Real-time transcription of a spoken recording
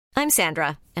I'm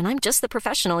Sandra, and I'm just the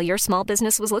professional your small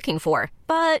business was looking for.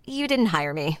 But you didn't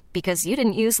hire me because you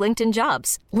didn't use LinkedIn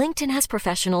Jobs. LinkedIn has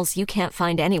professionals you can't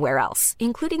find anywhere else,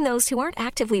 including those who aren't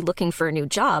actively looking for a new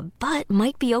job, but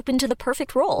might be open to the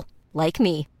perfect role, like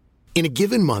me. In a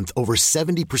given month, over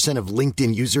 70% of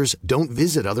LinkedIn users don't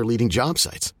visit other leading job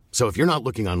sites. So if you're not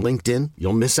looking on LinkedIn,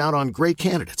 you'll miss out on great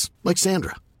candidates like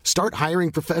Sandra. Start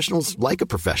hiring professionals like a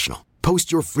professional.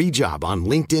 Post your free job on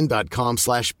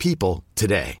linkedin.com/people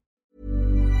today.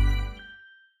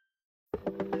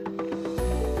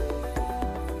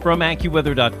 From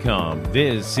AccuWeather.com,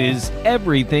 this is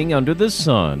Everything Under the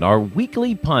Sun, our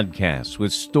weekly podcast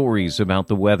with stories about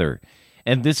the weather.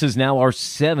 And this is now our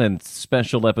 7th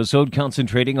special episode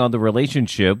concentrating on the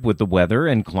relationship with the weather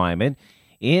and climate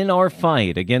in our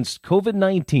fight against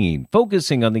COVID-19,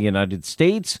 focusing on the United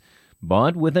States,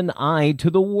 but with an eye to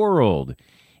the world.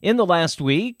 In the last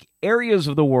week, areas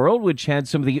of the world which had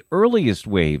some of the earliest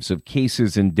waves of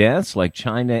cases and deaths, like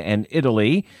China and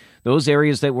Italy, those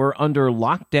areas that were under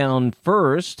lockdown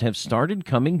first, have started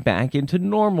coming back into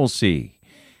normalcy.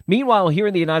 Meanwhile, here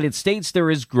in the United States,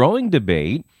 there is growing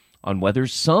debate on whether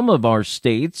some of our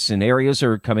states and areas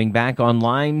are coming back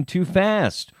online too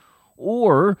fast,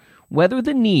 or whether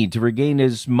the need to regain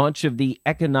as much of the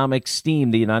economic steam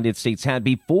the United States had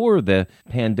before the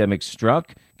pandemic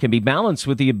struck can be balanced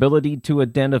with the ability to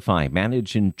identify,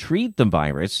 manage, and treat the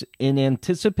virus in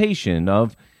anticipation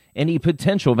of any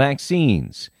potential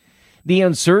vaccines. The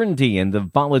uncertainty and the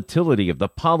volatility of the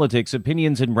politics,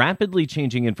 opinions, and rapidly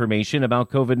changing information about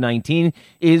COVID-19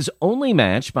 is only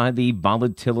matched by the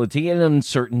volatility and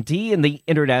uncertainty in the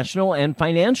international and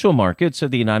financial markets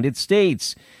of the United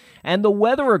States. And the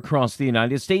weather across the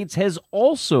United States has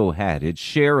also had its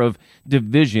share of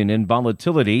division and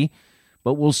volatility,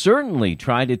 but will certainly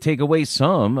try to take away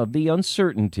some of the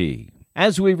uncertainty.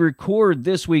 As we record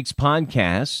this week's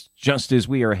podcast, just as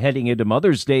we are heading into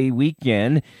Mother's Day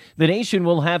weekend, the nation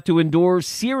will have to endure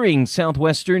searing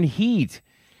southwestern heat,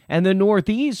 and the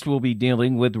Northeast will be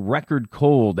dealing with record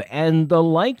cold and the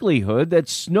likelihood that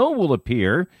snow will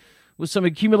appear, with some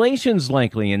accumulations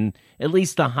likely in at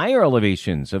least the higher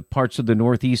elevations of parts of the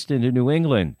Northeast into New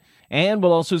England. And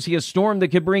we'll also see a storm that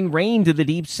could bring rain to the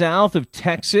deep south of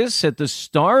Texas at the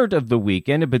start of the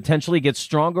weekend and potentially get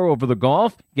stronger over the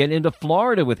Gulf, get into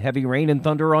Florida with heavy rain and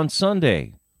thunder on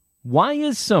Sunday. Why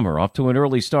is summer off to an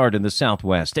early start in the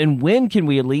Southwest? And when can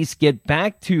we at least get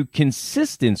back to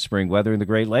consistent spring weather in the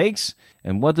Great Lakes?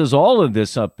 And what does all of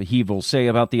this upheaval say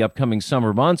about the upcoming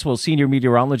summer months? Well, senior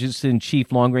meteorologist and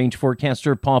chief long-range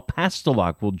forecaster Paul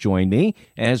Pastelok will join me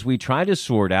as we try to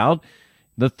sort out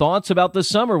the thoughts about the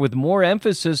summer, with more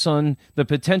emphasis on the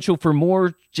potential for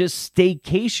more just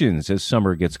staycations as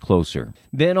summer gets closer.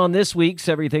 Then on this week's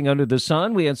Everything Under the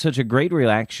Sun, we had such a great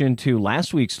reaction to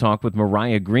last week's talk with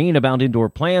Mariah Green about indoor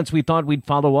plants. We thought we'd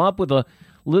follow up with a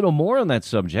little more on that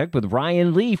subject with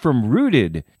Ryan Lee from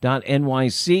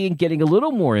Rooted.nyc, and getting a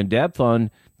little more in depth on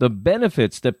the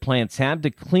benefits that plants have to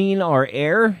clean our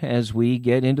air as we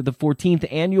get into the 14th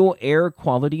Annual Air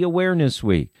Quality Awareness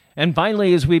Week. And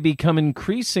finally, as we become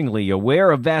increasingly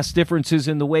aware of vast differences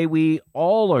in the way we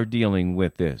all are dealing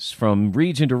with this, from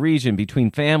region to region,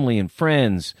 between family and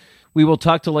friends, we will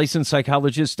talk to licensed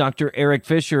psychologist Dr. Eric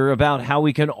Fisher about how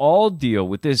we can all deal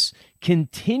with this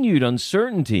continued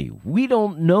uncertainty. We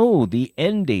don't know the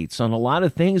end dates on a lot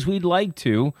of things we'd like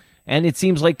to, and it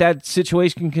seems like that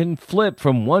situation can flip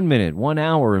from 1 minute, 1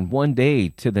 hour, and 1 day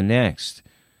to the next.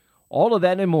 All of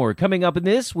that and more coming up in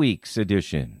this week's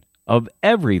edition of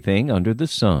Everything Under the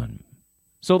Sun.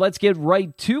 So let's get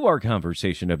right to our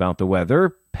conversation about the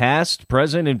weather, past,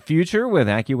 present, and future, with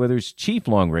AccuWeather's chief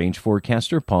long-range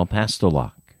forecaster, Paul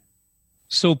Pastelok.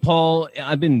 So, Paul,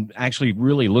 I've been actually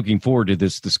really looking forward to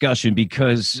this discussion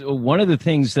because one of the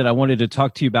things that I wanted to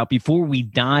talk to you about before we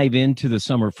dive into the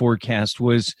summer forecast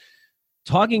was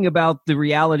talking about the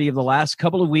reality of the last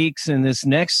couple of weeks and this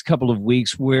next couple of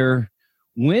weeks where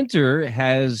winter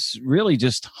has really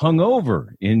just hung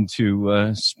over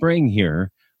into spring here,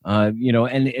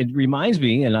 and it reminds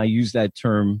me, and I use that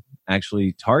term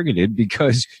actually targeted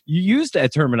because you used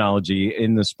that terminology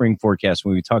in the spring forecast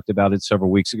when we talked about it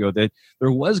several weeks ago, that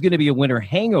there was going to be a winter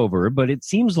hangover, but it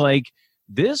seems like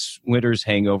this winter's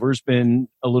hangover has been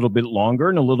a little bit longer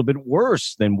and a little bit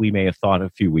worse than we may have thought a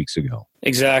few weeks ago.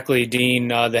 Exactly, Dean.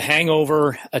 The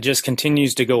hangover just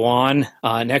continues to go on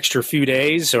an extra few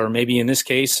days, or maybe in this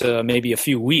case, maybe a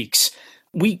few weeks.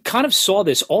 We kind of saw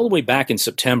this all the way back in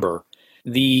September.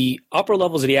 The upper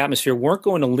levels of the atmosphere weren't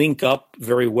going to link up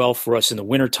very well for us in the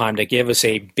wintertime to give us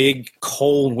a big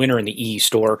cold winter in the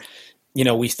east, or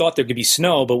we thought there could be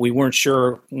snow, but we weren't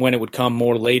sure when it would come,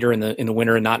 more later in the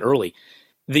winter and not early.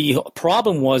 The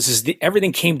problem was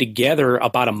everything came together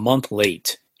about a month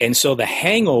late. And so the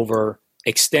hangover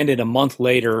extended a month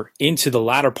later into the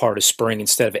latter part of spring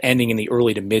instead of ending in the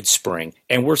early to mid-spring.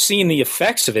 And we're seeing the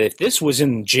effects of it. If this was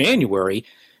in January,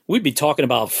 we'd be talking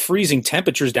about freezing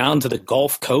temperatures down to the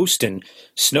Gulf Coast and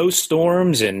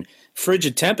snowstorms and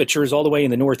frigid temperatures all the way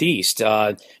in the Northeast.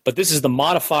 But this is the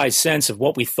modified sense of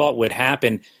what we thought would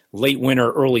happen late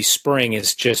winter, early spring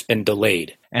has just been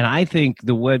delayed. And I think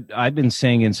what I've been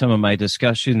saying in some of my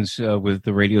discussions with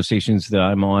the radio stations that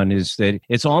I'm on is that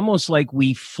it's almost like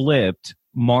we flipped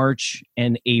March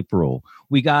and April.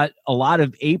 We got a lot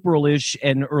of April-ish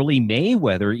and early May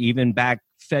weather, even back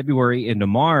February into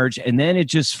March, and then it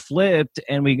just flipped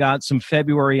and we got some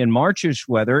February and Marchish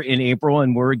weather in April,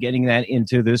 and we're getting that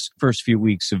into this first few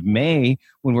weeks of May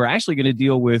when we're actually going to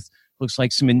deal with looks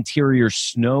like some interior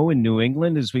snow in New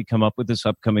England as we come up with this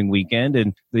upcoming weekend,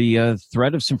 and the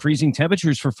threat of some freezing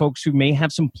temperatures for folks who may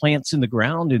have some plants in the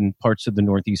ground in parts of the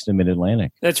Northeast and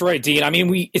Mid-Atlantic. That's right, Dean. I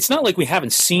mean, it's not like we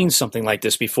haven't seen something like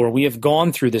this before. We have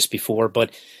gone through this before,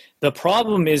 but the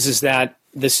problem is that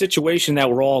the situation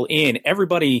that we're all in,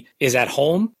 everybody is at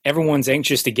home. Everyone's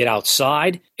anxious to get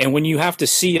outside. And when you have to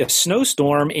see a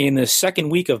snowstorm in the second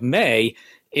week of May,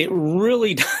 it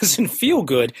really doesn't feel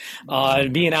good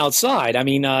being outside. I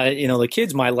mean, the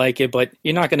kids might like it, but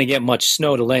you're not going to get much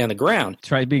snow to lay on the ground.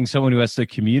 Try being someone who has to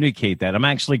communicate that. I'm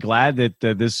actually glad that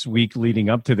this week leading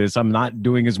up to this, I'm not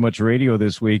doing as much radio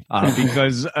this week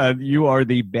because you are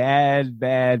the bad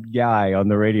guy on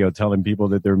the radio telling people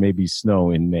that there may be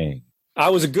snow in May. I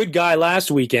was a good guy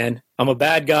last weekend. I'm a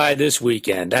bad guy this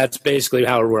weekend. That's basically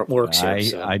how it works here.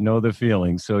 So. I know the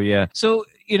feeling. So, yeah. So,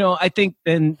 I think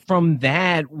then from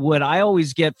that, what I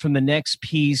always get from the next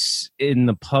piece in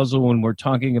the puzzle when we're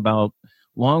talking about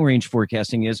long-range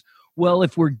forecasting is, well,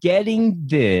 if we're getting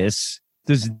this,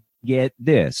 does it get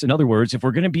this? In other words, if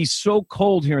we're going to be so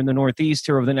cold here in the Northeast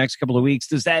here over the next couple of weeks,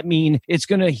 does that mean it's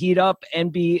going to heat up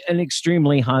and be an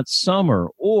extremely hot summer?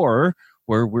 Or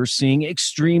where we're seeing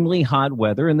extremely hot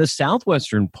weather in the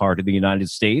southwestern part of the United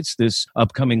States this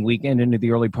upcoming weekend into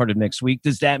the early part of next week.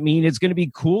 Does that mean it's going to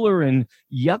be cooler and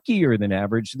yuckier than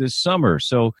average this summer?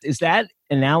 So is that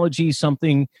analogy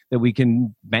something that we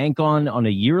can bank on a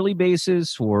yearly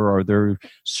basis, or are there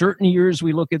certain years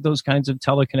we look at those kinds of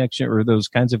teleconnection or those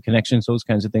kinds of connections, those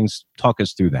kinds of things? Talk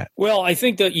us through that. Well, I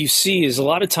think that you see is a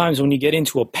lot of times when you get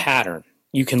into a pattern,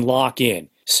 you can lock in.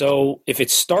 So if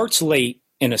it starts late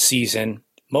in a season,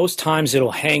 most times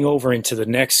it'll hang over into the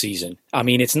next season. I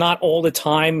mean, it's not all the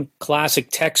time classic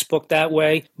textbook that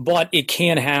way, but it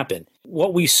can happen.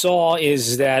 What we saw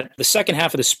is that the second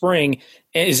half of the spring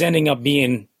is ending up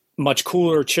being much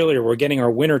cooler, chillier. We're getting our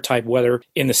winter type weather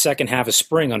in the second half of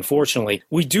spring, unfortunately.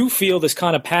 We do feel this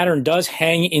kind of pattern does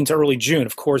hang into early June.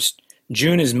 Of course,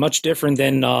 June is much different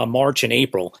than March and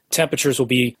April. Temperatures will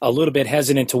be a little bit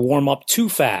hesitant to warm up too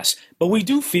fast, but we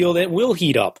do feel that it will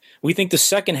heat up. We think the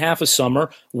second half of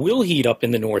summer will heat up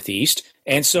in the Northeast,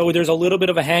 and so there's a little bit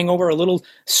of a hangover, a little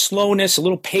slowness, a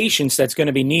little patience that's going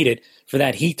to be needed for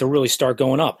that heat to really start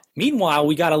going up. Meanwhile,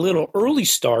 we got a little early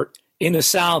start in the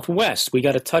Southwest. We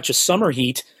got a touch of summer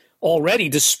heat already,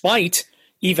 despite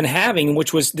even having,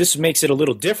 this makes it a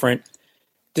little different,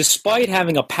 despite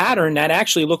having a pattern that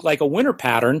actually looked like a winter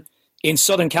pattern in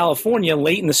Southern California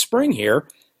late in the spring here,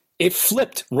 it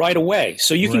flipped right away.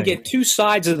 So you can get two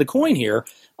sides of the coin here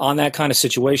on that kind of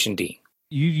situation, Dean.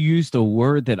 You used a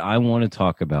word that I want to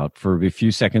talk about for a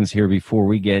few seconds here before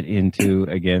we get into,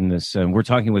 again, this. We're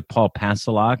talking with Paul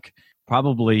Pastelok,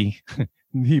 probably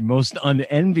the most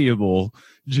unenviable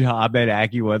job at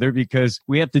AccuWeather, because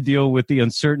we have to deal with the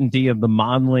uncertainty of the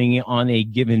modeling on a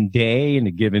given day and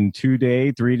a given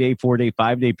 2-day, 3-day, 4-day,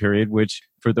 5-day period, which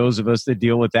for those of us that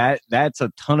deal with that, that's a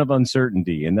ton of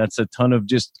uncertainty. And that's a ton of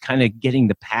just kind of getting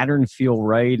the pattern feel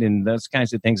right. And those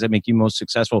kinds of things that make you most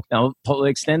successful. Now,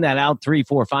 extend that out 3,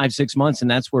 4, 5, 6 months.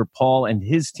 And that's where Paul and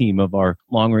his team of our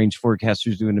long range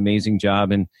forecasters do an amazing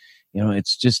job. And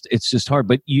it's just hard.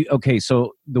 But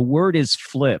so the word is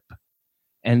flip.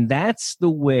 And that's the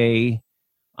way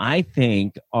I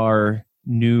think our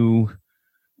new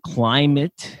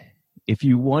climate, if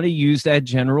you want to use that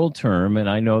general term, and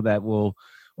I know that will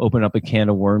open up a can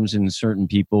of worms in certain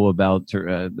people about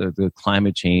the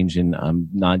climate change, and I'm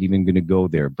not even going to go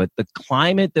there. But the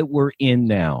climate that we're in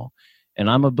now, and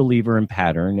I'm a believer in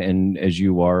pattern, and as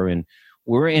you are, and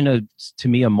we're in to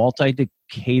me, a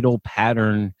multi-decadal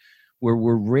pattern where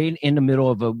we're right in the middle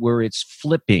of where it's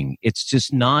flipping. It's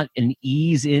just not an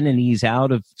ease in and ease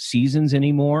out of seasons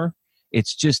anymore.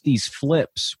 it's just these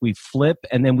flips. We flip,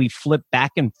 and then we flip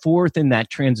back and forth in that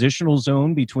transitional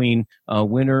zone between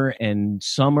winter and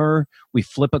summer. We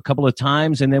flip a couple of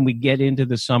times, and then we get into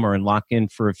the summer and lock in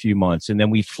for a few months, and then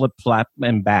we flip, flap,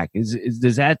 and back.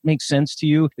 Does that make sense to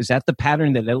you? Is that the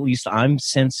pattern that at least I'm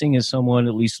sensing as someone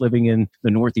at least living in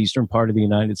the northeastern part of the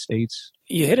United States?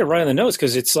 You hit it right on the nose,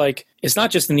 because it's like, it's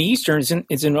not just in the eastern,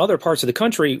 it's in other parts of the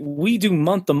country. We do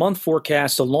month-to-month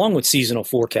forecasts along with seasonal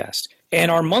forecasts.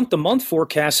 And our month-to-month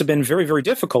forecasts have been very, very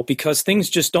difficult because things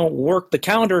just don't work. The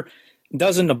calendar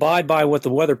doesn't abide by what the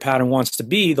weather pattern wants to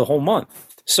be the whole month.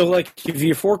 So like if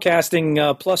you're forecasting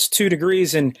plus 2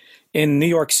 degrees in New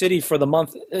York City for the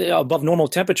month, above normal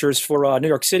temperatures for New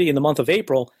York City in the month of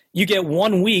April, you get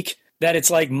 1 week that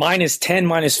it's like minus 10,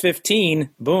 minus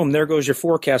 15, boom, there goes your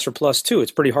forecast for plus 2.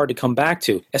 It's pretty hard to come back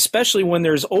to, especially when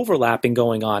there's overlapping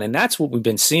going on. And that's what we've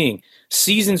been seeing.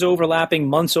 Seasons overlapping,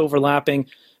 months overlapping,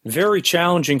 very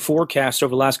challenging forecast over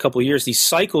the last couple of years. These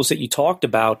cycles that you talked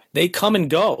about, they come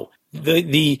and go.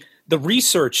 The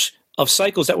research of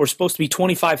cycles that were supposed to be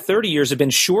 25, 30 years have been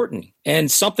shortened,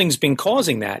 and something's been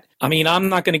causing that. I mean, I'm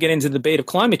not going to get into the debate of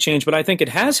climate change, but I think it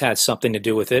has had something to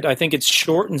do with it. I think it's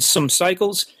shortened some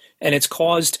cycles, and it's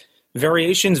caused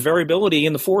variability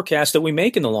in the forecast that we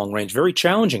make in the long range. Very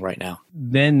challenging right now.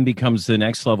 Then becomes the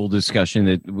next level discussion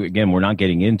that, again, we're not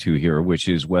getting into here, which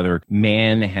is whether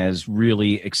man has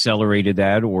really accelerated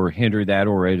that or hindered that,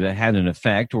 or it had an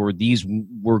effect, or these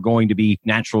were going to be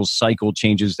natural cycle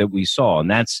changes that we saw. And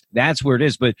that's where it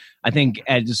is. But I think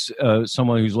as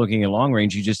someone who's looking at long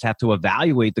range, you just have to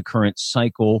evaluate the current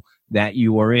cycle that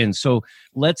you are in. So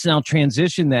let's now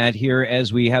transition that here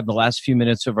as we have the last few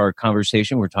minutes of our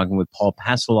conversation. We're talking with Paul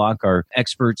Pastelok, our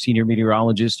expert senior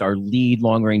meteorologist, our lead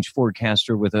long-range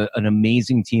forecaster, with an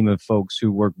amazing team of folks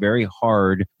who work very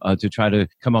hard to try to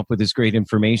come up with this great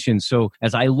information. So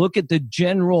as I look at the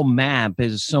general map,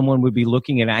 as someone would be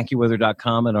looking at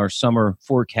AccuWeather.com and our summer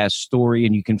forecast story,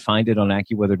 and you can find it on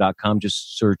AccuWeather.com,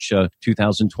 just search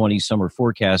 2020 summer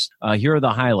forecast. Here are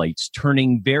the highlights.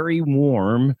 Turning very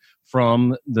warm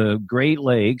from the Great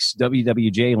Lakes,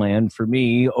 WWJ land for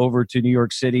me, over to New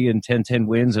York City and 1010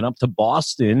 winds, and up to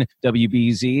Boston,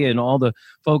 WBZ, and all the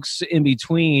folks in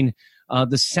between.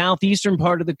 The southeastern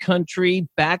part of the country,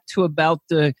 back to about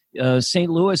the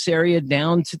St. Louis area,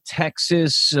 down to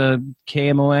Texas,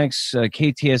 KMOX,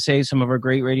 KTSA, some of our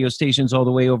great radio stations all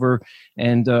the way over,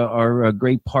 and our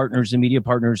great partners and media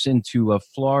partners into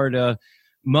Florida.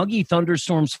 Muggy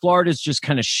thunderstorms. Florida's just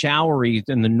kind of showery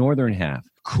in the northern half.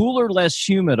 Cooler, less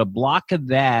humid, a block of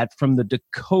that from the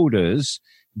Dakotas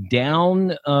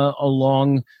down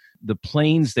along the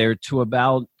plains there to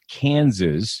about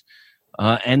Kansas.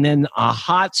 And then a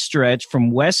hot stretch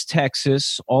from West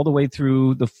Texas all the way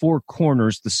through the Four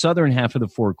Corners, the southern half of the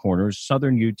Four Corners,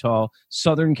 southern Utah,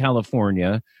 southern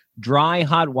California. Dry,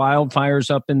 hot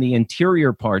wildfires up in the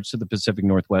interior parts of the Pacific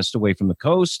Northwest away from the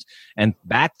coast and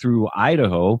back through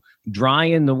Idaho. Dry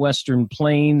in the western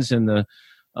plains and the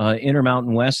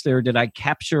Intermountain West there. Did I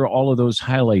capture all of those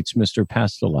highlights, Mr.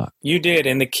 Pastelok? You did.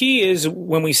 And the key is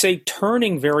when we say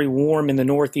turning very warm in the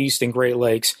Northeast and Great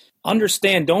Lakes,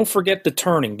 understand, don't forget the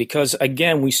turning, because,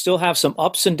 again, we still have some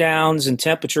ups and downs in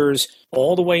temperatures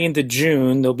all the way into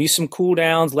June. There'll be some cool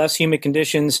downs, less humid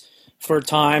conditions for a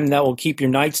time that will keep your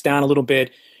nights down a little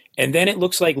bit. And then it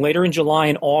looks like later in July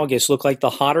and August look like the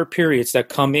hotter periods that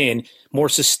come in, more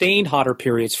sustained hotter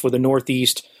periods for the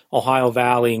Northeast, Ohio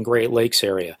Valley, and Great Lakes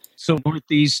area. So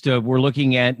Northeast, we're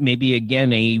looking at maybe,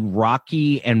 again, a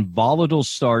rocky and volatile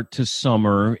start to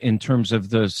summer in terms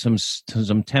of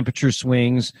some temperature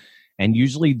swings. And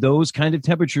usually those kind of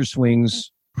temperature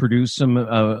swings produce some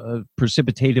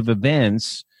precipitative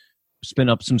events, spin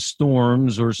up some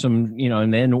storms or some,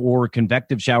 and then or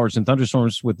convective showers and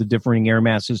thunderstorms with the differing air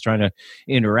masses trying to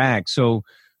interact. So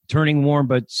turning warm,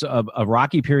 but a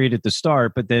rocky period at the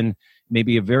start, but then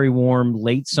maybe a very warm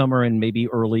late summer and maybe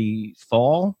early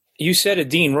fall. You said it,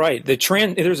 Dean, right.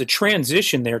 There's a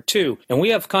transition there, too. And we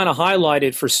have kind of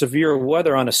highlighted for severe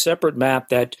weather on a separate map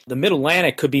that the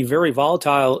Mid-Atlantic could be very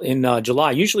volatile in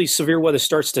July. Usually severe weather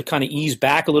starts to kind of ease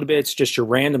back a little bit. It's just your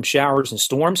random showers and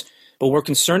storms. But we're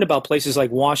concerned about places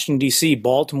like Washington, D.C.,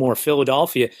 Baltimore,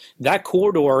 Philadelphia. That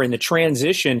corridor in the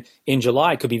transition in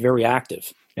July could be very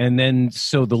active. And then,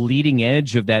 so the leading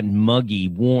edge of that muggy,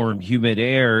 warm, humid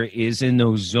air is in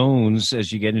those zones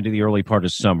as you get into the early part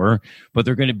of summer. But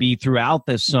they're going to be throughout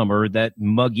the summer, that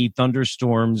muggy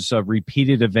thunderstorms,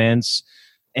 repeated events,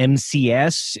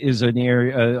 MCS is an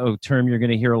area, a term you're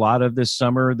going to hear a lot of this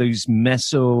summer. These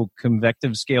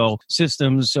mesoconvective scale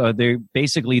systems, they're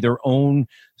basically their own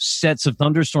sets of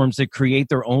thunderstorms that create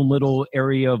their own little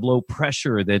area of low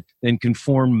pressure that then can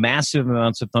form massive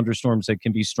amounts of thunderstorms that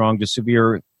can be strong to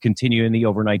severe, continue in the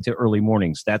overnight to early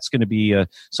mornings. That's going to be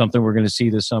something we're going to see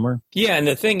this summer. Yeah, and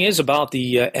the thing is about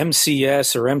the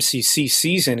MCS or MCC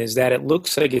season is that it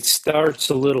looks like it starts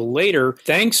a little later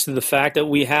thanks to the fact that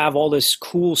we have all this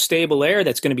cool, stable air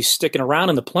that's going to be sticking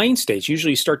around in the plain states.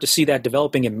 Usually you start to see that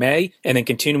developing in May and then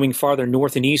continuing farther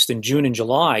north and east in June and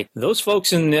July. Those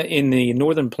folks in the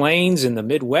northern plains and the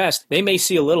Midwest, they may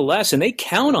see a little less, and they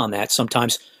count on that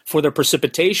sometimes for their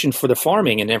precipitation, for the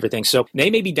farming and everything. So they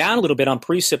may be down a little bit on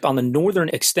precip on the northern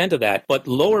extent of that, but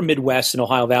lower Midwest and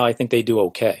Ohio Valley, I think they do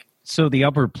okay. So the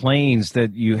upper plains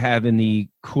that you have in the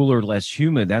cooler, less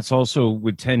humid, that's also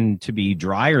would tend to be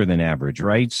drier than average,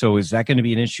 right? So is that going to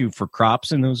be an issue for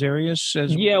crops in those areas?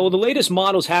 Yeah, well, the latest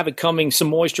models have it some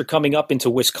moisture coming up into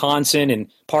Wisconsin and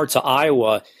parts of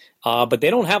Iowa. But they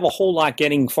don't have a whole lot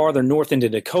getting farther north into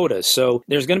Dakota. So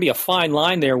there's going to be a fine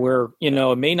line there where,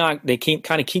 it may not, they can't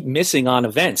kind of keep missing on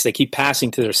events. They keep passing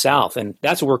to their south. And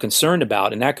that's what we're concerned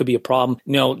about. And that could be a problem.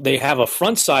 They have a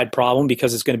front side problem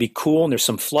because it's going to be cool and there's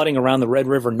some flooding around the Red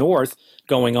River North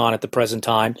going on at the present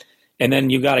time. And then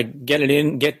you got to get it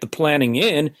in, get the planning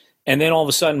in. And then all of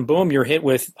a sudden, boom, you're hit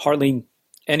with hardly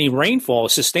any rainfall,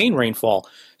 sustained rainfall.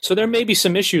 So there may be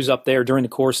some issues up there during the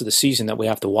course of the season that we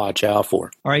have to watch out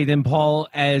for. All right, then, Paul,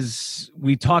 as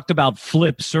we talked about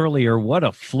flips earlier, what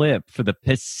a flip for the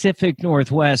Pacific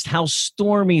Northwest, how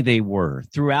stormy they were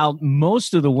throughout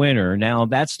most of the winter. Now,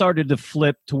 that started to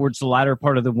flip towards the latter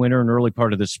part of the winter and early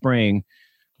part of the spring.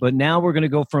 But now we're going to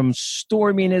go from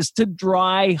storminess to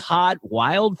dry, hot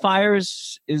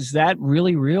wildfires. Is that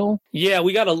really real? Yeah,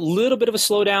 we got a little bit of a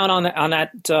slowdown on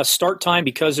that start time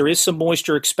because there is some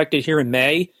moisture expected here in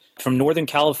May from Northern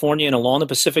California and along the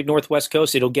Pacific Northwest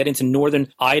coast. It'll get into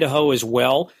northern Idaho as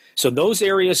well. So those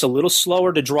areas a little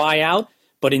slower to dry out.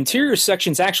 But interior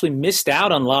sections actually missed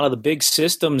out on a lot of the big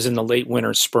systems in the late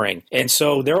winter, spring. And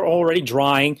so they're already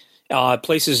drying.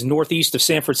 Places northeast of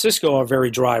San Francisco are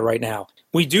very dry right now.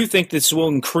 We do think this will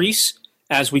increase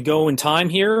as we go in time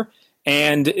here,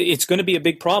 and it's going to be a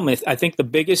big problem. I think the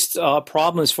biggest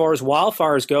problem as far as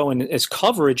wildfires go and as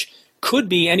coverage could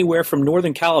be anywhere from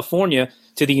Northern California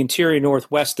to the interior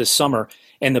Northwest this summer,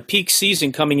 and the peak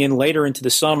season coming in later into the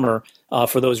summer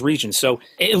for those regions. So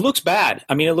it looks bad.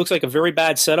 I mean, it looks like a very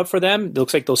bad setup for them. It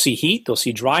looks like they'll see heat, they'll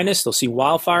see dryness, they'll see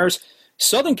wildfires.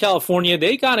 Southern California,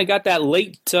 they kind of got that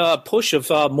late push of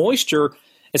moisture.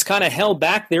 It's kind of held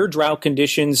back their drought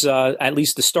conditions, at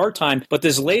least the start time. But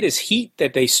this latest heat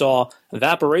that they saw,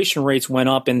 evaporation rates went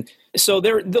up. And so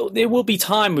there will be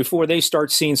time before they start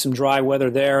seeing some dry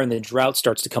weather there and the drought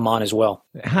starts to come on as well.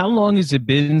 How long has it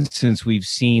been since we've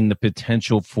seen the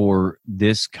potential for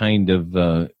this kind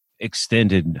of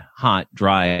extended hot,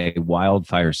 dry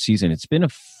wildfire season? It's been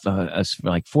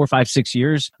like 4, 5, 6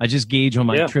 years. I just gauge on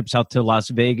my trips out to Las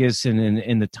Vegas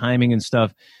and the timing and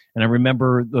stuff. And I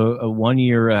remember the 1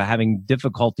 year having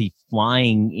difficulty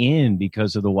flying in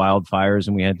because of the wildfires,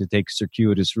 and we had to take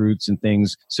circuitous routes and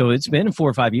things. So it's been 4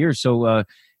 or 5 years. So, and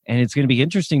it's going to be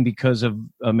interesting because of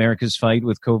America's fight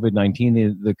with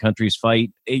COVID-19, the country's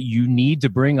fight. You need to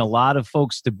bring a lot of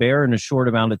folks to bear in a short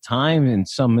amount of time in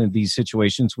some of these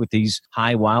situations with these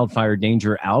high wildfire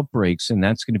danger outbreaks. And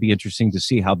that's going to be interesting to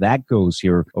see how that goes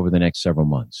here over the next several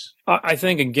months. I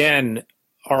think, again,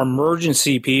 our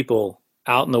emergency people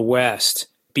out in the West,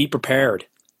 be prepared.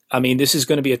 I mean, this is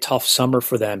going to be a tough summer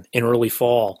for them in early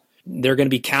fall. They're going to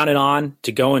be counted on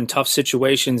to go in tough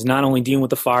situations, not only dealing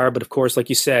with the fire, but of course, like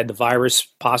you said, the virus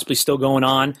possibly still going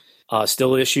on,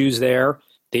 still issues there.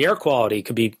 The air quality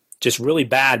could be just really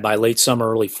bad by late summer,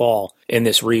 early fall in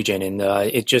this region. And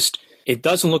it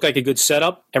doesn't look like a good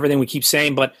setup, everything we keep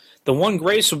saying. But the one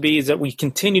grace would be is that we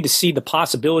continue to see the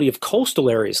possibility of coastal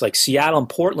areas like Seattle and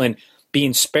Portland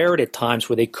being spared at times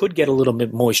where they could get a little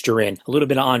bit moisture in, a little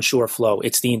bit of onshore flow.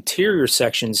 It's the interior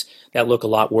sections that look a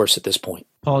lot worse at this point.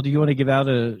 Paul, do you want to give out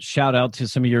a shout out to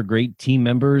some of your great team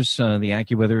members, the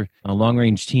AccuWeather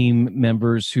long-range team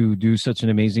members who do such an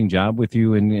amazing job with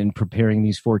you in preparing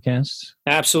these forecasts?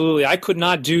 Absolutely. I could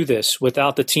not do this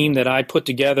without the team that I put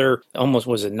together almost,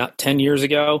 was it not 10 years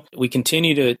ago? We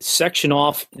continue to section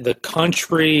off the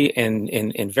country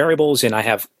and variables, and I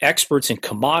have experts in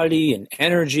commodity and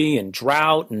energy and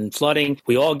drought and flooding.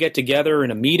 We all get together in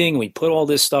a meeting. We put all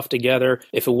this stuff together.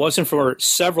 If it wasn't for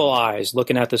several eyes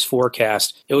looking at this forecast,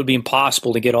 past, it would be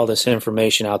impossible to get all this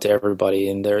information out to everybody.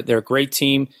 And they're a great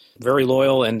team, very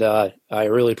loyal, and I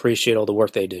really appreciate all the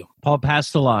work they do. Paul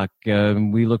Pastelok,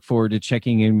 we look forward to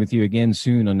checking in with you again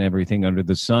soon on Everything Under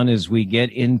the Sun as we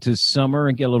get into summer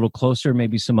and get a little closer,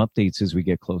 maybe some updates as we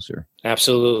get closer.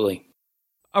 Absolutely.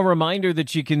 A reminder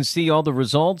that you can see all the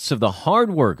results of the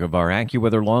hard work of our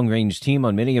AccuWeather long-range team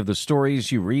on many of the stories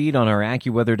you read on our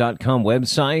AccuWeather.com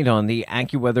website, on the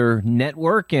AccuWeather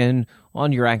network, and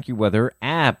on your AccuWeather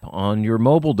app on your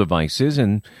mobile devices.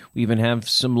 And we even have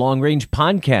some long-range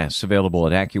podcasts available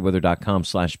at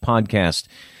AccuWeather.com/podcast.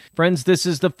 Friends, this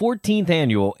is the 14th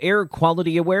annual Air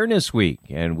Quality Awareness Week,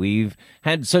 and we've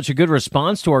had such a good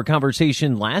response to our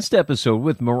conversation last episode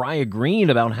with Mariah Green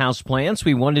about houseplants.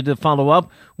 We wanted to follow up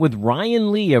with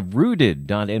Ryan Lee of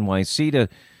Rooted.nyc to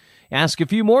ask a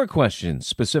few more questions,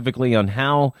 specifically on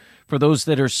how, for those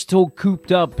that are still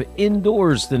cooped up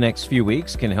indoors the next few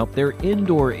weeks, can help their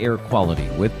indoor air quality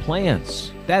with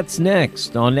plants. That's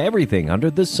next on Everything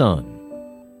Under the Sun.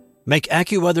 Make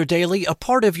AccuWeather Daily a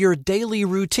part of your daily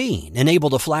routine. Enable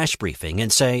the flash briefing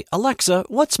and say, "Alexa,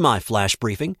 what's my flash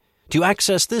briefing?" To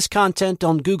access this content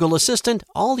on Google Assistant,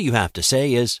 all you have to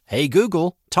say is, "Hey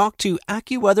Google, talk to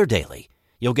AccuWeather Daily."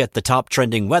 You'll get the top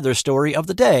trending weather story of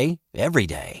the day every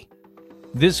day.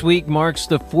 This week marks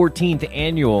the 14th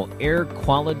annual Air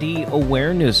Quality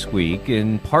Awareness Week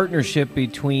in partnership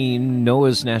between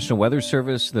NOAA's National Weather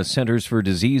Service, the Centers for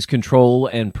Disease Control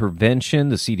and Prevention,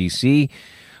 the CDC,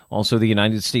 also the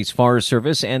United States Forest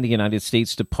Service, and the United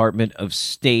States Department of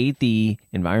State. The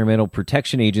Environmental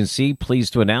Protection Agency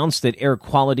pleased to announce that Air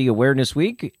Quality Awareness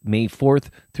Week, May 4th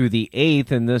through the 8th,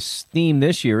 and this theme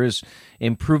this year is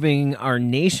improving our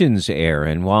nation's air.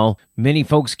 And while many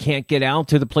folks can't get out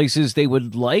to the places they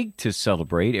would like to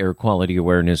celebrate Air Quality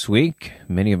Awareness Week,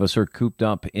 many of us are cooped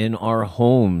up in our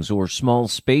homes or small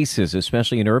spaces,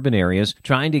 especially in urban areas,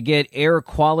 trying to get air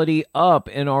quality up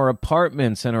in our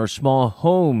apartments and our small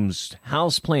homes.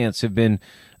 Houseplants have been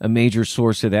a major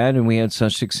source of that, and we had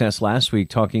such success last week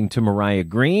talking to Mariah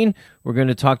Green. We're going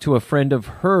to talk to a friend of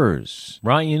hers,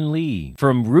 Ryan Lee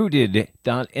from Rooted.nyc,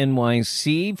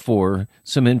 for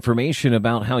some information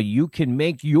about how you can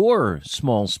make your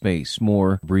small space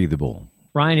more breathable.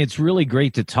 Ryan, it's really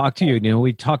great to talk to you. You know,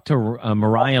 we talked to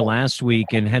Mariah last week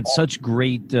and had such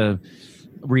great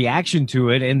reaction to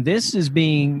it, and this is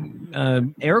being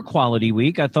Air Quality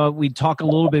Week. I thought we'd talk a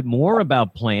little bit more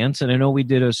about plants, and I know we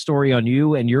did a story on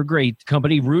you and your great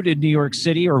company, Rooted New York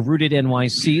City, or Rooted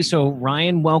NYC. So,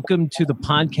 Ryan, welcome to the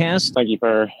podcast. Thank you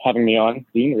for having me on,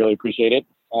 Dean. Really appreciate it.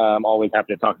 I'm always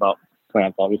happy to talk about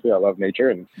plants. Obviously, I love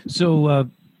nature. So,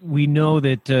 we know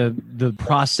that the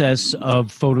process of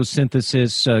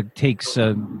photosynthesis takes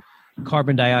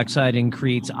carbon dioxide and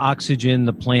creates oxygen.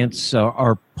 The plants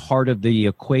are part of the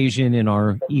equation in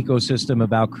our ecosystem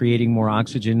about creating more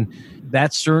oxygen.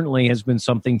 That certainly has been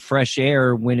something, fresh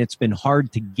air, when it's been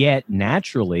hard to get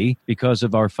naturally because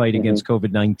of our fight against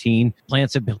COVID-19.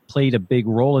 Plants have played a big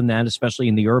role in that, especially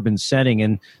in the urban setting.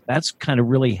 And that's kind of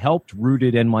really helped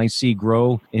Rooted NYC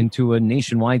grow into a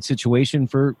nationwide situation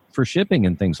for shipping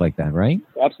and things like that, right?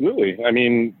 Absolutely. I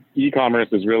mean, e-commerce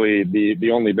is really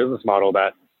the only business model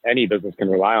that any business can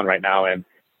rely on right now, and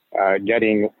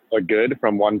getting a good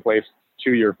from one place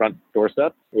to your front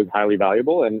doorstep is highly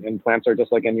valuable, and plants are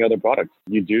just like any other product.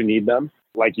 You do need them.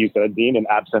 Like you said, Dean, in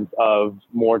absence of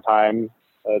more time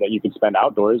that you could spend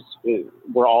outdoors,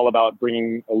 we're all about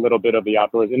bringing a little bit of the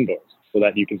outdoors indoors so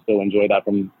that you can still enjoy that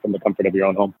from the comfort of your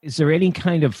own home. Is there any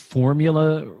kind of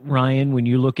formula, Ryan, when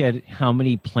you look at how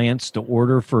many plants to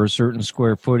order for a certain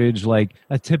square footage, like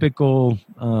a typical,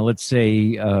 let's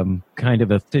say, kind of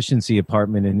efficiency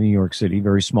apartment in New York City,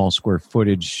 very small square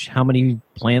footage? How many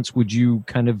plants would you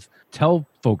kind of tell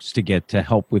folks to get to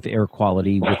help with air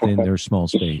quality within their small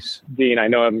space? Dean, I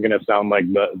know I'm going to sound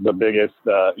like the biggest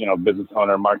business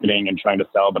owner marketing and trying to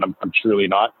sell, but I'm truly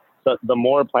not. So the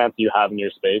more plants you have in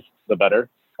your space, the better.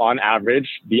 On average,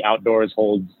 the outdoors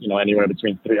holds, anywhere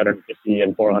between 350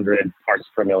 and 400 parts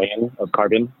per million of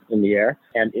carbon in the air.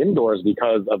 And indoors,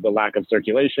 because of the lack of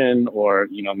circulation, or,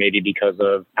 maybe because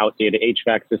of outdated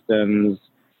HVAC systems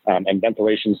and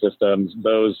ventilation systems,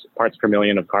 those parts per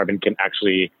million of carbon can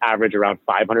actually average around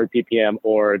 500 ppm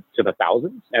or to the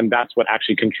thousands. And that's what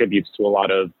actually contributes to a lot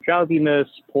of drowsiness,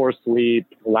 poor sleep,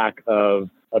 lack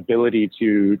of ability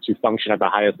to function at the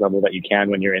highest level that you can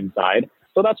when you're inside.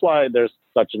 So that's why there's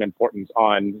such an importance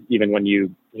on, even when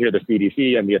you hear the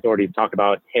CDC and the authorities talk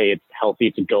about, hey, it's healthy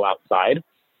to go outside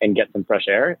and get some fresh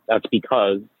air. That's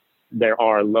because there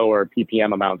are lower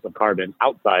ppm amounts of carbon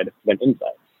outside than inside,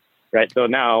 right? So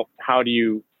now, how do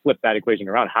you flip that equation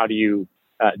around? How do you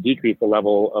decrease the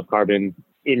level of carbon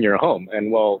in your home.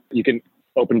 And well, you can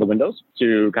open the windows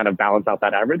to kind of balance out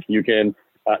that average. You can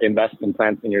invest in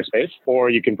plants in your space, or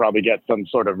you can probably get some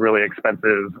sort of really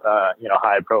expensive,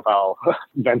 high profile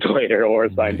ventilator or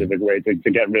scientific way to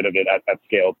get rid of it at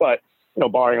scale. But,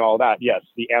 barring all that, yes,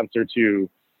 the answer to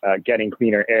getting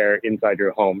cleaner air inside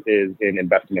your home is in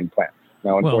investing in plants.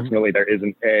 Now, unfortunately, there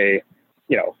isn't a,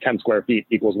 10 square feet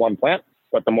equals one plant,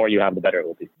 but the more you have, the better it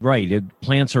will be. Right.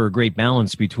 Plants are a great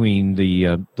balance between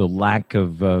the lack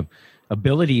of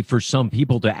ability for some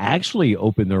people to actually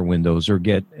open their windows or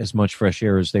get as much fresh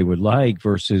air as they would like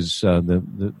versus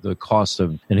the cost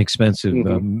of an expensive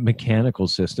mechanical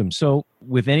system. So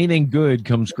with anything good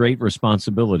comes great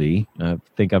responsibility. I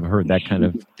think I've heard that kind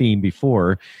of theme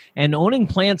before. And owning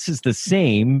plants is the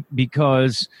same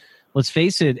because, let's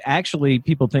face it, actually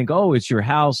people think, oh, it's your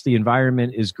house, the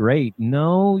environment is great.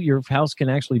 No, your house can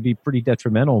actually be pretty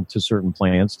detrimental to certain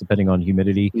plants depending on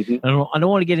humidity. I don't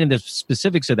want to get into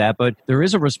specifics of that, but there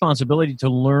is a responsibility to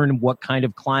learn what kind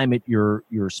of climate your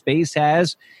space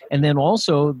has. And then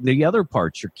also the other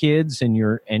parts, your kids and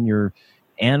your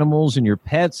animals and your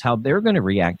pets, how they're going to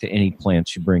react to any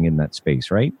plants you bring in that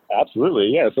space, right? Absolutely.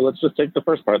 Yeah. So let's just take the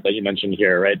first part that you mentioned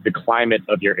here, right? The climate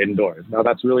of your indoors. Now,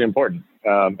 that's really important.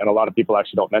 And a lot of people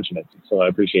actually don't mention it. So I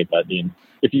appreciate that, Dean.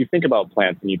 If you think about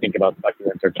plants and you think about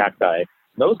succulents or cacti,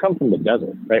 those come from the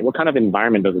desert, right? What kind of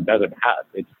environment does a desert have?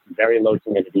 It's very low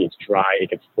humidity. It's dry. It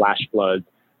gets flash floods.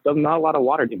 There's not a lot of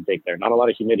water intake there, not a lot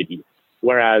of humidity.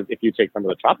 Whereas if you take some of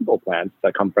the tropical plants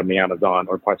that come from the Amazon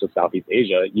or parts of Southeast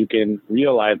Asia, you can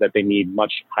realize that they need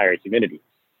much higher humidity.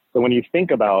 So when you think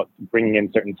about bringing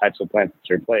in certain types of plants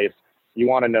to your place, you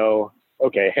want to know,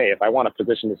 okay, hey, if I want to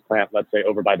position this plant, let's say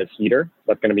over by this heater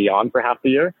that's going to be on for half the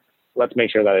year, let's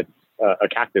make sure that it's a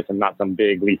cactus and not some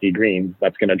big leafy green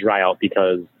that's going to dry out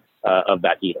because of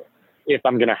that heater. If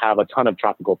I'm going to have a ton of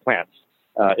tropical plants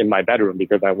in my bedroom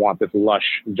because I want this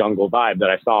lush jungle vibe that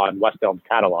I saw in West Elm's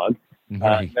catalog,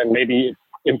 then maybe it's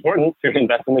important to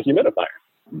invest in a humidifier.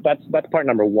 That's part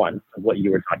number one of what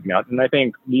you were talking about. And I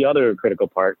think the other critical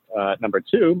part, number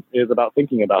two, is about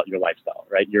thinking about your lifestyle,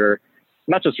 right?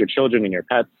 Not just your children and your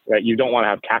pets, right? You don't want to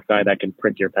have cacti that can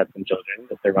prick your pets and children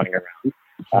if they're running around.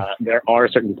 There are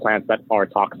certain plants that are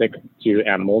toxic to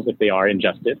animals if they are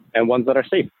ingested, and ones that are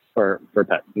safe for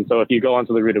pets. And so if you go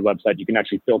onto the Rooted website, you can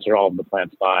actually filter all of the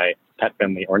plants by pet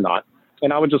friendly or not.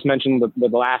 And I would just mention the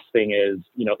last thing is,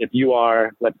 if you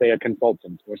are, let's say, a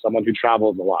consultant or someone who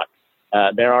travels a lot,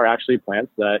 there are actually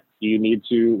plants that you need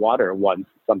to water once,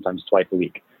 sometimes twice a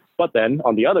week. But then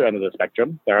on the other end of the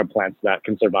spectrum, there are plants that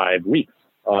can survive weeks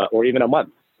or even a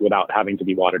month without having to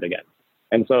be watered again.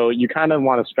 And so you kind of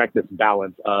want to strike this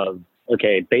balance of,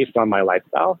 okay, based on my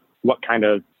lifestyle, what kind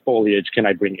of foliage can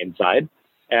I bring inside?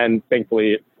 And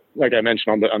thankfully, like I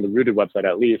mentioned on the Rooted website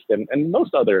at least, and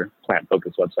most other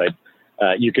plant-focused websites,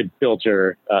 you could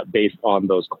filter based on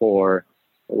those core,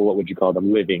 what would you call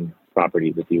them, living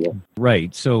properties, if you will.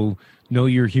 Right. So know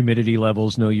your humidity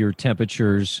levels, know your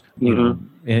temperatures. You know,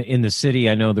 in the city,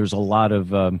 I know there's a lot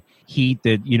of heat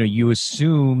that, you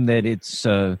assume that it's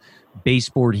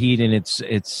baseboard heat and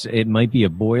it might be a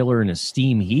boiler and a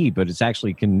steam heat, but it's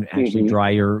actually can actually dry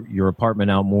your apartment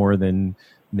out more than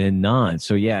not.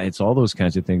 So yeah, it's all those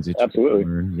kinds of things that absolutely.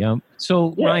 Learn. Yeah.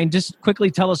 So Ryan, just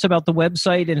quickly tell us about the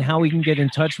website and how we can get in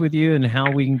touch with you and how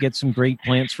we can get some great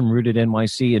plants from Rooted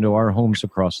NYC into our homes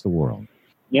across the world.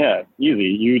 Yeah, easy.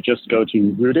 You just go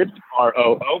to Rooted,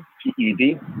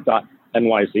 ROOTED.NYC.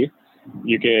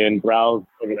 You can browse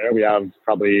over there. We have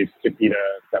probably 50 to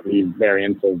 70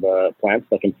 variants of plants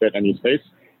that can fit any space.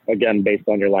 Again, based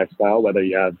on your lifestyle, whether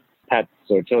you have pets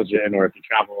or children or if you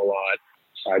travel a lot.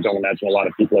 I don't imagine a lot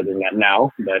of people are doing that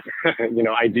now, but,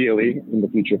 ideally in the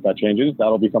future, if that changes,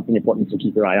 that'll be something important to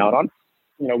keep your eye out on.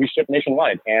 We ship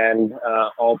nationwide and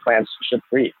all plants ship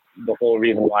free. The whole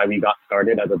reason why we got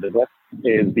started as a business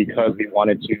is because we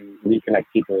wanted to reconnect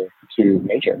people to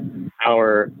nature.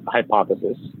 Our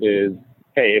hypothesis is,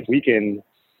 hey, if we can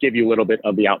give you a little bit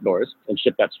of the outdoors and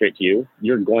ship that straight to you,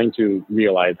 you're going to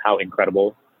realize how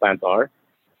incredible plants are.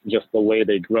 Just the way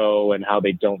they grow and how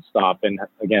they don't stop. And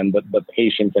again, the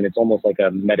patience, and it's almost like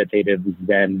a meditative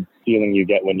Zen feeling you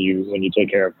get when you take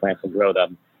care of plants and grow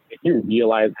them. If you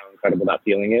realize how incredible that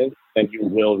feeling is, then you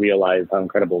will realize how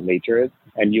incredible nature is,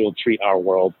 and you'll treat our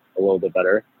world a little bit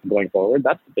better going forward.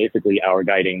 That's basically our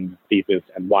guiding thesis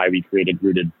and why we created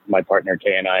Rooted. My partner,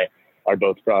 Kay, and I are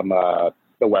both from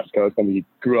the West Coast, and we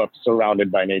grew up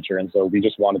surrounded by nature. And so we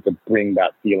just wanted to bring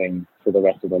that feeling to the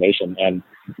rest of the nation. And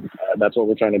that's what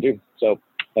we're trying to do. So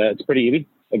it's pretty easy.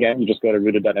 Again, you just go to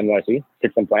rooted.nyc,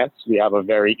 pick some plants. We have a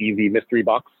very easy mystery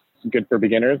box. It's good for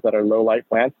beginners that are low light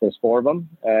plants. There's 4 of them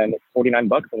and it's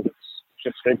 $49 and it's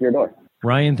shipped straight to your door.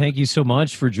 Ryan, thank you so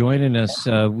much for joining us.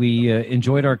 We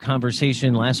enjoyed our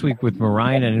conversation last week with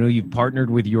Mariah, and I know you've partnered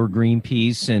with Your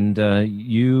Greenpeace, and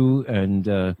you and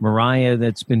Mariah,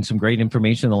 that's been some great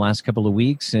information the last couple of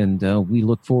weeks, and we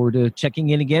look forward to checking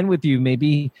in again with you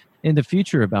maybe in the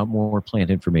future about more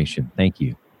plant information. Thank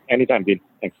you. Anytime, Dean.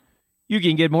 Thanks. You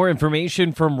can get more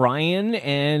information from Ryan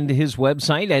and his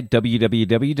website at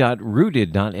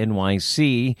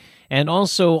www.rooted.nyc, and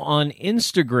also on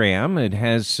Instagram. It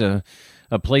has a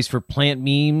place for plant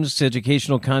memes,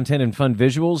 educational content, and fun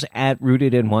visuals at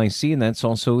Rooted NYC, and that's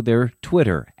also their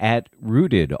Twitter at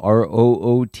Rooted,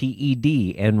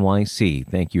 ROOTED NYC.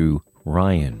 Thank you,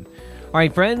 Ryan. All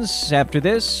right, friends, after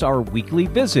this, our weekly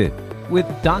visit with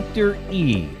Dr.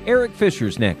 E. Eric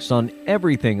Fisher's next on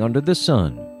Everything Under the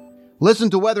Sun. Listen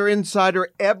to Weather Insider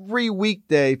every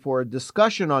weekday for a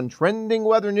discussion on trending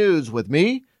weather news with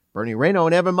me, Bernie Rayno,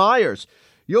 and Evan Myers.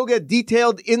 You'll get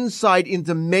detailed insight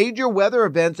into major weather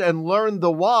events and learn the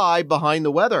why behind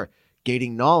the weather,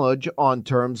 gaining knowledge on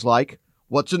terms like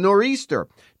what's a nor'easter.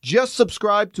 Just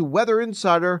subscribe to Weather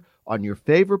Insider on your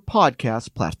favorite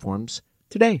podcast platforms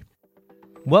today.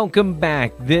 Welcome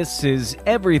back. This is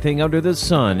Everything Under the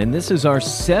Sun, and this is our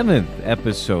 7th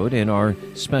episode in our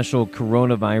special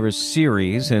coronavirus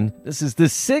series, and this is the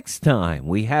 6th time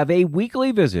we have a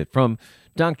weekly visit from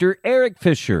Dr. Eric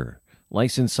Fisher,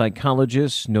 licensed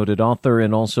psychologist, noted author,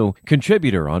 and also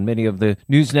contributor on many of the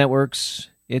news networks.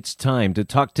 It's time to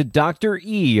talk to Dr.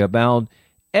 E about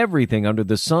everything under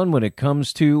the sun when it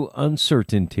comes to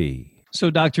uncertainty. So,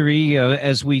 Dr. E,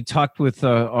 as we talked with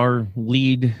our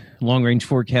lead long-range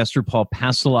forecaster, Paul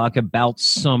Pastelak, about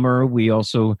summer, we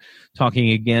also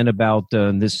talking again about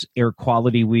this air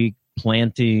quality week,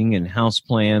 planting and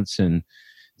houseplants, and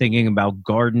thinking about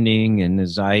gardening. And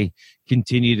as I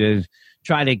continue to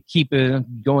try to keep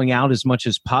it going out as much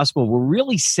as possible, we're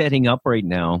really setting up right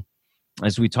now,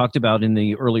 as we talked about in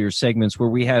the earlier segments, where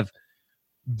we have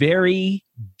very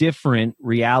different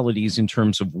realities in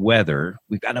terms of weather.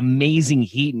 We've got amazing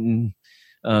heat and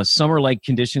summer-like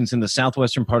conditions in the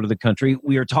southwestern part of the country.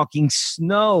 We are talking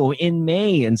snow in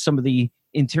May in some of the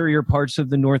interior parts of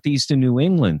the Northeast and New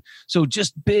England. So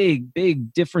just big,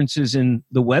 big differences in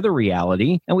the weather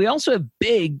reality. And we also have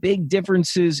big, big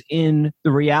differences in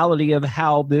the reality of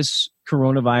how this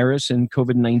coronavirus and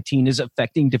COVID-19 is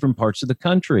affecting different parts of the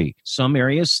country. Some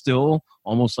areas still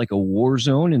almost like a war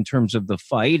zone in terms of the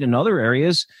fight, and other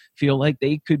areas feel like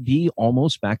they could be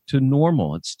almost back to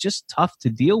normal. It's just tough to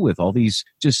deal with all these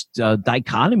just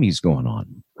dichotomies going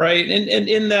on. Right. And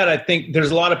in that, I think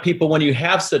there's a lot of people, when you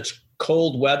have such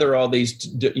cold weather, all these,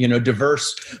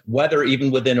 diverse weather,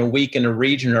 even within a week in a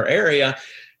region or area,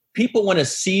 people want to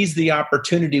seize the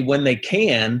opportunity when they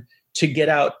can to get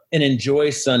out and enjoy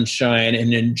sunshine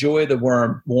and enjoy the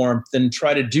warmth and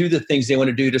try to do the things they want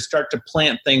to do, to start to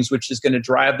plant things, which is going to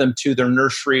drive them to their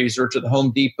nurseries or to the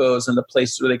Home Depots and the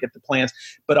places where they get the plants.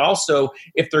 But also,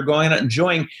 if they're going out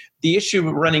enjoying, the issue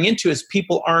we're running into is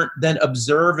people aren't then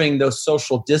observing those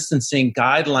social distancing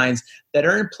guidelines that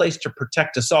are in place to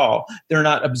protect us all. They're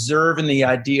not observing the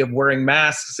idea of wearing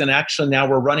masks. And actually now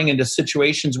we're running into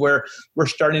situations where we're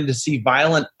starting to see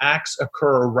violent acts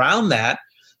occur around that.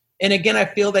 And again, I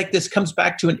feel like this comes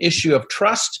back to an issue of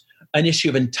trust, an issue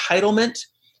of entitlement,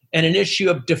 and an issue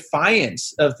of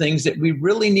defiance of things that we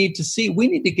really need to see. We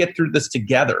need to get through this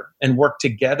together and work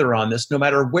together on this, no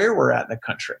matter where we're at in the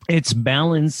country. It's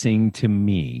balancing, to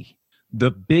me,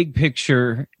 the big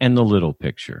picture and the little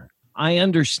picture. I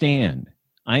understand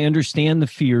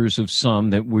the fears of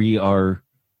some that we are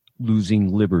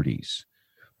losing liberties.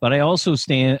 But I also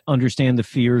understand the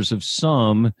fears of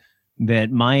some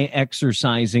that my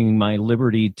exercising my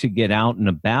liberty to get out and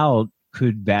about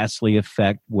could vastly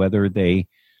affect whether they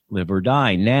live or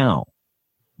die. Now,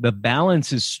 the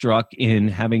balance is struck in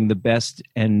having the best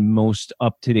and most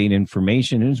up-to-date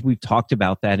information. As we've talked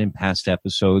about that in past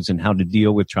episodes, and how to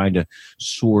deal with trying to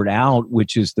sort out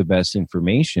which is the best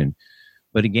information.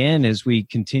 But again, as we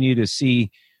continue to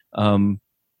see,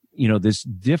 this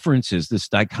differences, this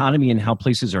dichotomy in how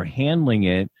places are handling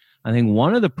it, I think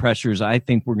one of the pressures I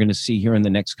think we're going to see here in the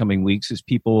next coming weeks is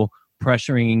people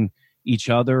pressuring each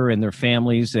other and their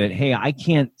families that, hey, I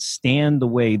can't stand the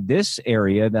way this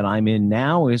area that I'm in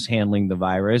now is handling the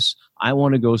virus. I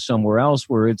want to go somewhere else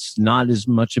where it's not as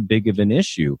much a big of an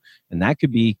issue. And that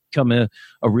could become a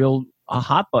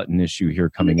hot button issue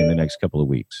here coming in the next couple of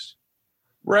weeks.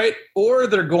 Right. Or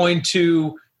they're going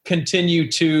to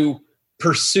continue to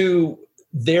pursue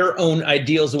their own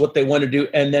ideals of what they want to do,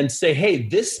 and then say, hey,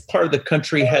 this part of the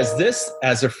country has this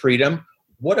as a freedom.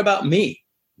 What about me?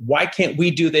 Why can't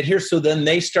we do that here? So then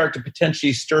they start to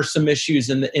potentially stir some issues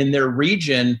in their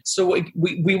region. So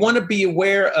we want to be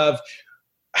aware of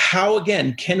how,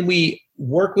 again, can we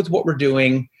work with what we're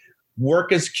doing,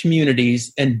 work as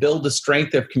communities, and build the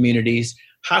strength of communities?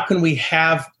 How can we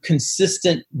have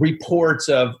consistent reports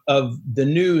of the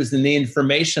news and the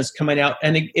information that's coming out?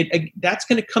 And that's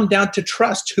going to come down to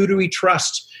trust. Who do we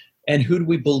trust and who do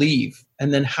we believe?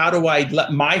 And then how do I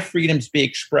let my freedoms be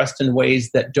expressed in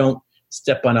ways that don't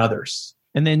step on others?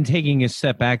 And then taking a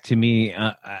step back, to me,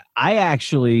 I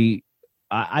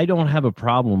don't have a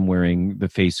problem wearing the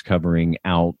face covering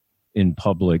out in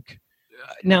public.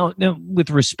 Now,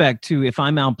 with respect to if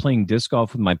I'm out playing disc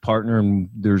golf with my partner and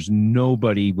there's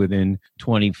nobody within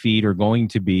 20 feet or going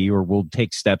to be, or we'll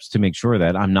take steps to make sure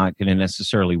that I'm not going to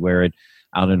necessarily wear it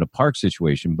out in a park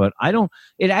situation. But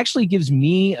it actually gives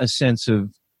me a sense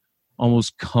of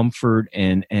almost comfort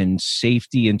and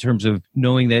safety in terms of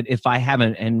knowing that if I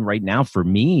haven't, and right now for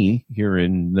me here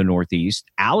in the Northeast,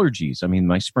 allergies. I mean,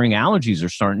 my spring allergies are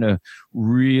starting to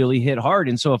really hit hard.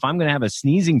 And so if I'm going to have a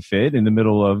sneezing fit in the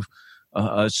middle of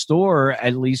a store,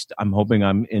 at least I'm hoping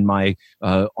I'm in my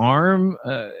arm,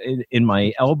 in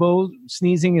my elbow,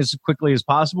 sneezing as quickly as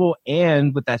possible.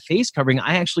 And with that face covering,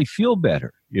 I actually feel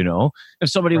better. If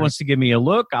somebody wants to give me a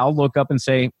look, I'll look up and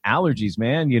say, allergies,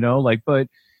 man, but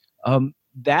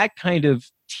that kind of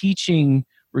teaching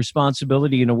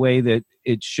responsibility in a way that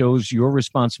it shows your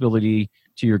responsibility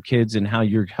to your kids and how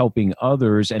you're helping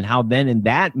others and how then and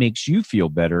that makes you feel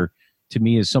better, to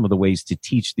me, is some of the ways to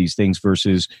teach these things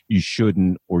versus you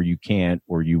shouldn't or you can't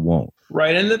or you won't.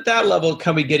 Right. And at that level,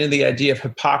 can we get into the idea of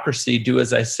hypocrisy, do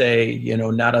as I say,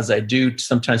 not as I do,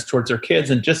 sometimes towards our kids.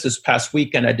 And just this past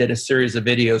weekend, I did a series of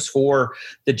videos for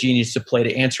the Genius of Play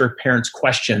to answer parents'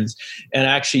 questions. And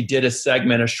I actually did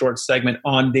a short segment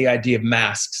on the idea of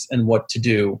masks and what to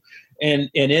do. And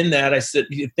in that, I said,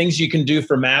 things you can do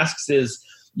for masks is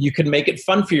you can make it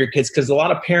fun for your kids, because a lot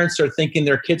of parents are thinking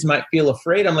their kids might feel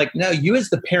afraid. I'm like, no, you as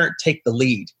the parent take the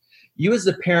lead. You as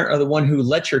the parent are the one who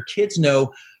lets your kids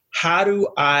know, how do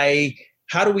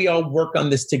we all work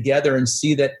on this together and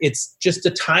see that it's just a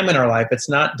time in our life.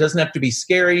 Doesn't have to be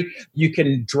scary. You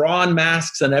can draw on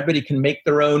masks and everybody can make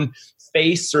their own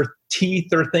face or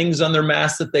teeth or things on their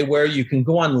masks that they wear. You can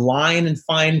go online and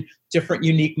find different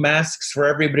unique masks for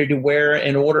everybody to wear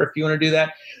and order if you want to do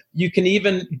that. You can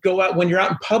even go out when you're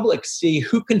out in public, see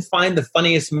who can find the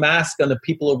funniest mask on the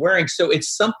people are wearing. So it's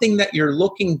something that you're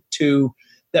looking to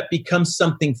that becomes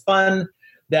something fun,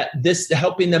 that this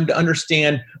helping them to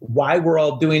understand why we're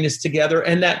all doing this together.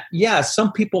 And that,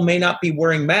 some people may not be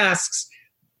wearing masks.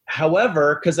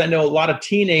 However, because I know a lot of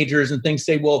teenagers and things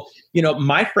say, well,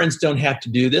 my friends don't have to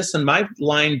do this. And my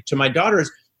line to my daughter is,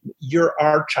 you're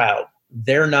our child.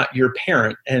 They're not your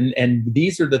parent. And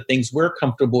these are the things we're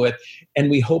comfortable with. And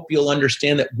we hope you'll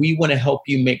understand that we want to help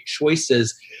you make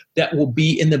choices that will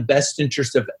be in the best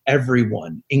interest of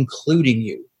everyone, including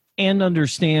you. And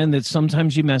understand that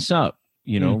sometimes you mess up.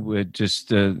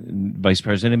 Vice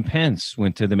President Pence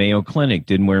went to the Mayo Clinic,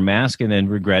 didn't wear a mask, and then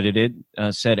regretted it,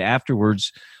 said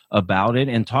afterwards about it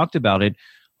and talked about it,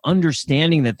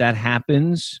 understanding that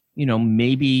happens.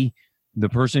 Maybe the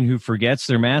person who forgets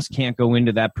their mask can't go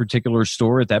into that particular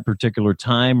store at that particular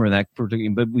time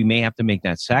but we may have to make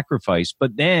that sacrifice.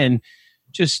 But then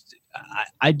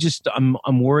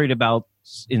I'm worried about,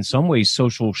 in some ways,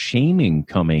 social shaming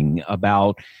coming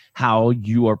about how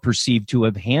you are perceived to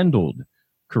have handled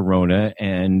Corona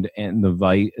and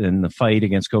the fight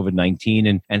against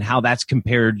COVID-19 and how that's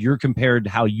you're compared to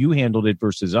how you handled it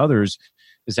versus others.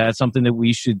 Is that something that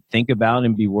we should think about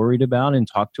and be worried about and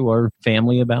talk to our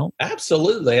family about?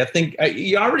 Absolutely. I think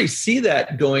you already see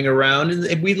that going around,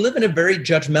 and we live in a very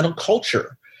judgmental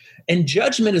culture. And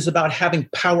judgment is about having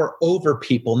power over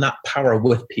people, not power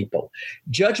with people.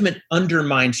 Judgment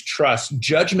undermines trust.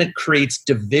 Judgment creates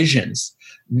divisions,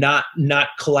 not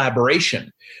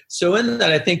collaboration. So in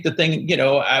that, I think the thing,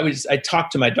 I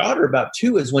talked to my daughter about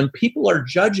too, is when people are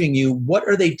judging you, what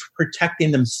are they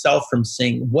protecting themselves from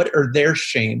seeing? What are their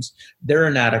shames, their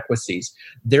inadequacies,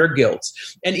 their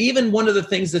guilts? And even one of the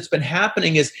things that's been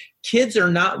happening is kids are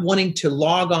not wanting to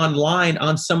log online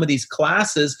on some of these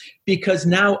classes because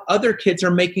now other kids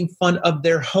are making fun of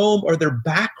their home or their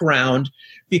background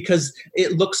because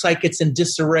it looks like it's in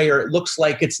disarray or it looks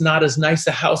like it's not as nice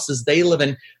a house as they live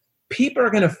in. People are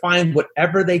going to find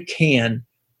whatever they can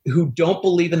who don't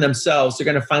believe in themselves. They're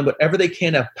going to find whatever they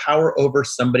can to have power over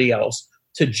somebody else,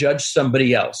 to judge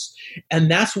somebody else. And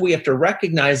that's what we have to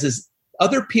recognize is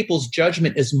other people's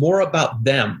judgment is more about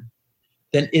them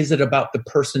than is it about the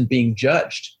person being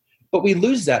judged. but we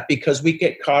lose that because we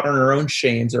get caught on our own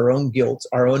shames, our own guilt,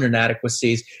 our own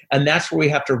inadequacies. And that's where we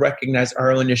have to recognize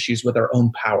our own issues with our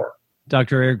own power.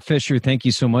 Dr. Eric Fisher, thank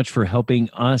you so much for helping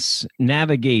us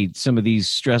navigate some of these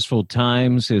stressful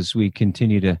times as we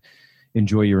continue to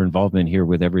enjoy your involvement here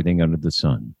with Everything Under the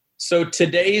Sun. So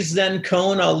today's Zen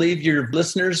koan I'll leave your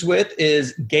listeners with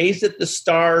is gaze at the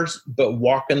stars, but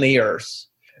walk on the earth.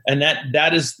 And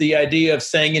that is the idea of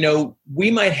saying,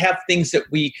 we might have things that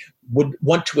we would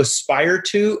want to aspire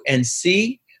to and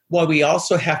see, while we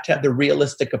also have to have the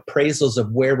realistic appraisals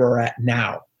of where we're at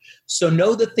now. So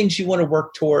know the things you want to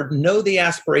work toward, know the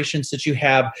aspirations that you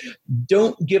have.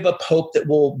 Don't give up hope that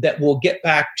we'll get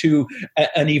back to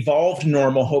an evolved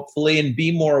normal, hopefully, and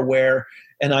be more aware.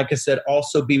 And like I said,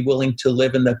 also be willing to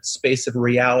live in the space of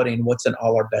reality and what's in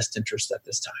all our best interests at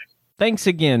this time. Thanks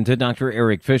again to Dr.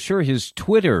 Eric Fisher. His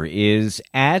Twitter is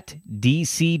 @DCTRE.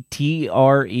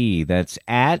 That's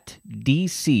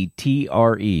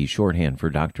 @DCTRE, shorthand for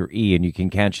Dr. E. And you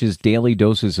can catch his daily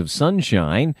doses of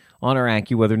sunshine on our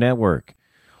AccuWeather network.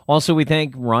 Also, we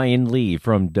thank Ryan Lee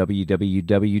from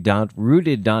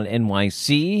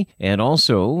www.rooted.nyc and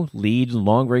also lead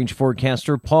long-range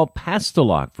forecaster Paul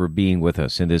Pastelok for being with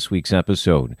us in this week's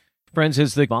episode. Friends,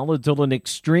 as the volatile and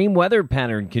extreme weather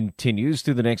pattern continues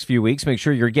through the next few weeks, make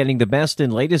sure you're getting the best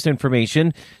and latest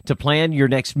information to plan your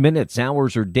next minutes,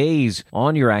 hours, or days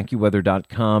on your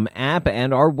AccuWeather.com app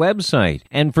and our website.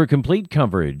 And for complete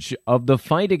coverage of the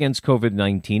fight against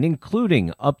COVID-19,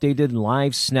 including updated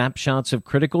live snapshots of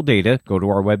critical data, go to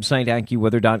our website,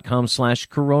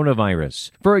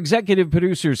 AccuWeather.com/coronavirus. For executive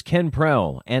producers Ken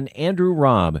Prell and Andrew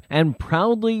Robb, and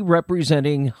proudly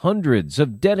representing hundreds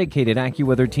of dedicated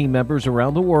AccuWeather team members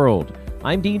around the world,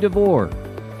 I'm Dean DeVore.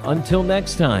 Until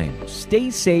next time, stay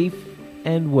safe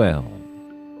and well.